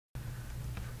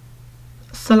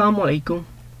Assalamu alaikum.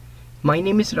 My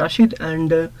name is Rashid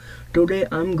and today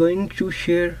I'm going to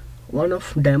share one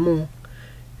of demo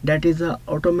that is a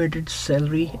automated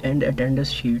salary and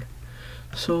attendance sheet.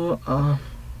 So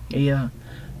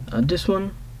this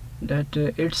one that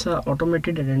it's a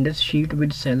automated attendance sheet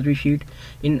with salary sheet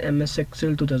in MS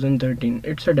Excel 2013.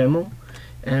 It's a demo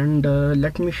and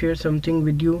let me share something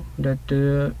with you that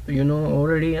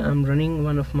already I'm running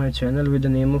one of my channel with the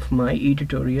name of my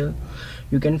e-tutorial.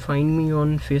 You can find me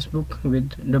on Facebook with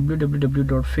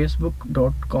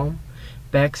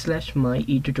www.facebook.com/my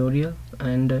e-tutorial,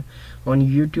 and on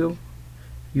YouTube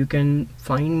you can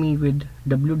find me with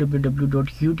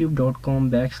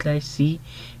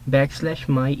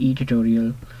www.youtube.com/c/my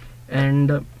e-tutorial.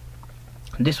 And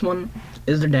this one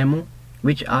is the demo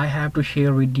which I have to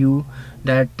share with you,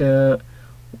 that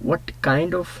what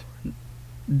kind of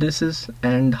this is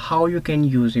and how you can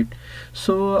use it.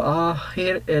 So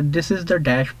here this is the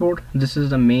dashboard, this is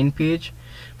the main page.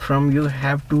 From you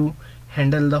have to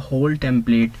handle the whole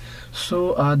template.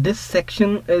 So this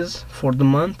section is for the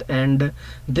month and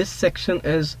this section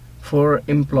is for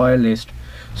employer list.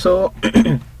 So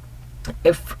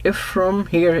if from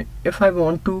here, if I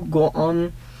want to go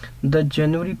on the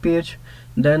January page,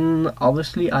 then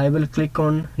obviously I will click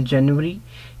on January,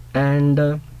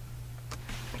 and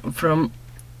from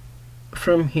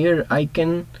here I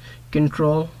can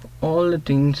control all the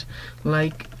things.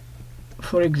 Like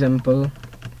for example,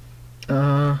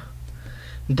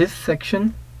 this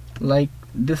section, like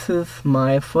this is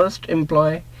my first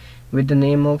employee with the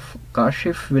name of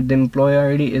Kashif, with the employee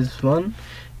ID is 1,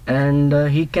 and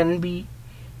he can be,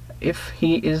 if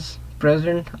he is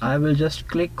present, I will just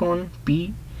click on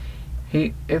P.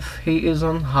 If he is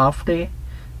on half day,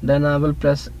 then I will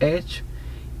press H.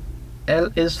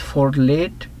 L is for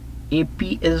late,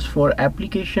 AP is for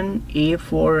application, A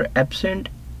for absent,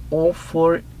 O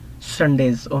for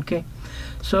Sundays. Okay,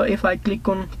 so if I click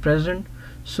on present,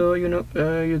 so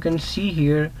you can see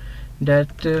here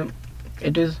that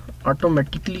it is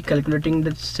automatically calculating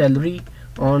the salary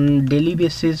on daily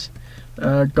basis,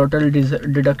 total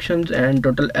deductions and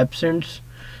total absence.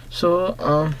 So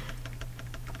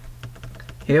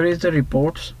here is the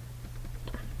reports,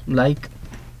 like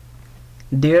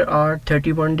there are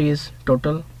 31 days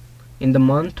total in the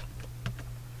month.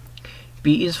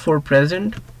 P is for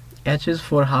present, H is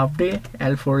for half day,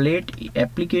 L for late,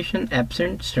 application,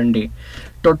 absent, Sunday.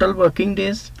 Total working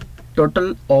days,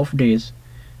 total off days.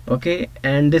 Okay,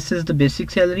 and this is the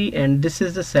basic salary, and this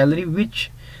is the salary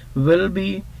which will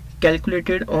be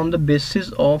calculated on the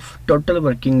basis of total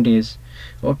working days.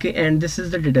 Okay, and this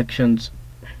is the deductions.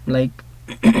 Like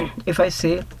if I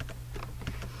say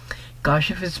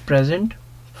Kashif is present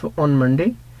on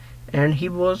Monday and he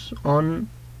was on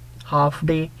half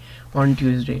day on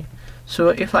Tuesday, so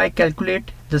if I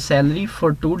calculate the salary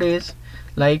for 2 days,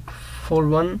 like for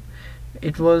one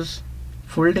it was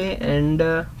full day and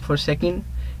for second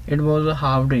it was a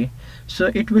half day,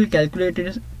 so it will calculate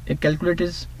is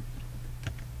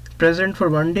present for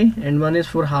 1 day and one is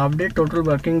for half day. Total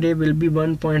working day will be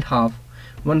 1.5,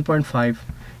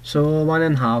 so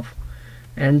 1.5,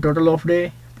 and total off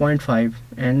day 0.5,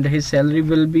 and his salary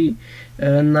will be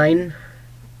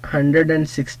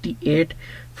 968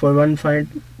 for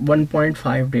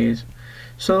 1.5 days.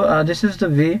 So this is the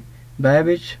way by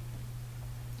which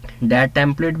that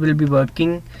template will be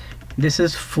working. This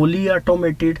is fully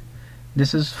automated.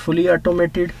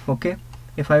 Okay,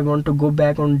 if I want to go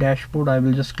back on dashboard, I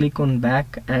will just click on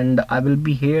back and I will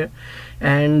be here,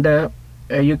 and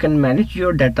you can manage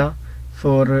your data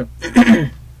for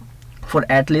for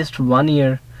at least 1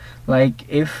 year. Like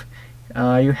if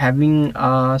you're having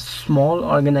a small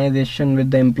organization with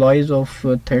the employees of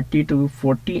 30 to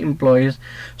 40 employees,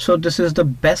 so this is the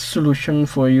best solution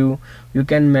for you. You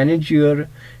can manage your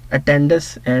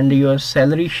attendance and your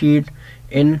salary sheet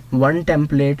in one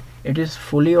template. It is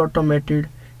fully automated,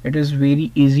 it is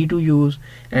very easy to use,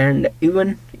 and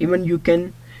even you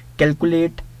can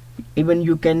calculate, even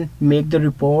you can make the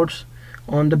reports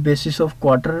on the basis of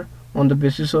quarter, on the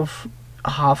basis of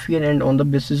half year, and on the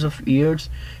basis of years.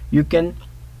 You can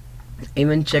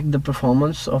even check the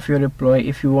performance of your employee.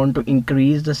 If you want to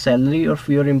increase the salary of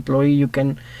your employee, you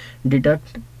can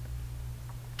deduct.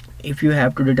 If you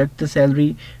have to deduct the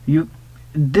salary,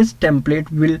 this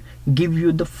template will give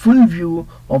you the full view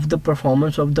of the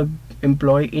performance of the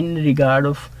employee in regard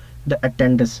of the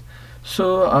attendance.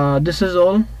 So this is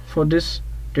all for this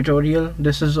tutorial.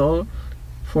 This is all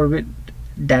for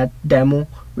that demo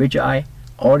which I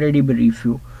already briefed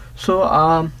you. So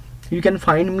you can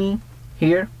find me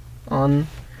here on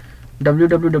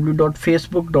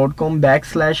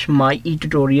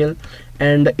www.facebook.com/my-etutorial.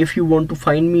 And if you want to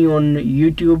find me on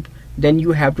YouTube, then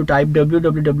you have to type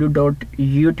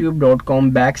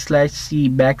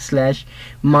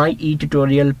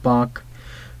www.youtube.com/c/my-etutorial park.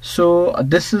 So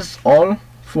this is all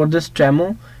for this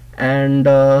demo, and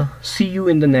see you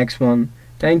in the next one.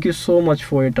 Thank you so much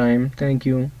for your time. Thank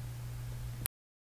you.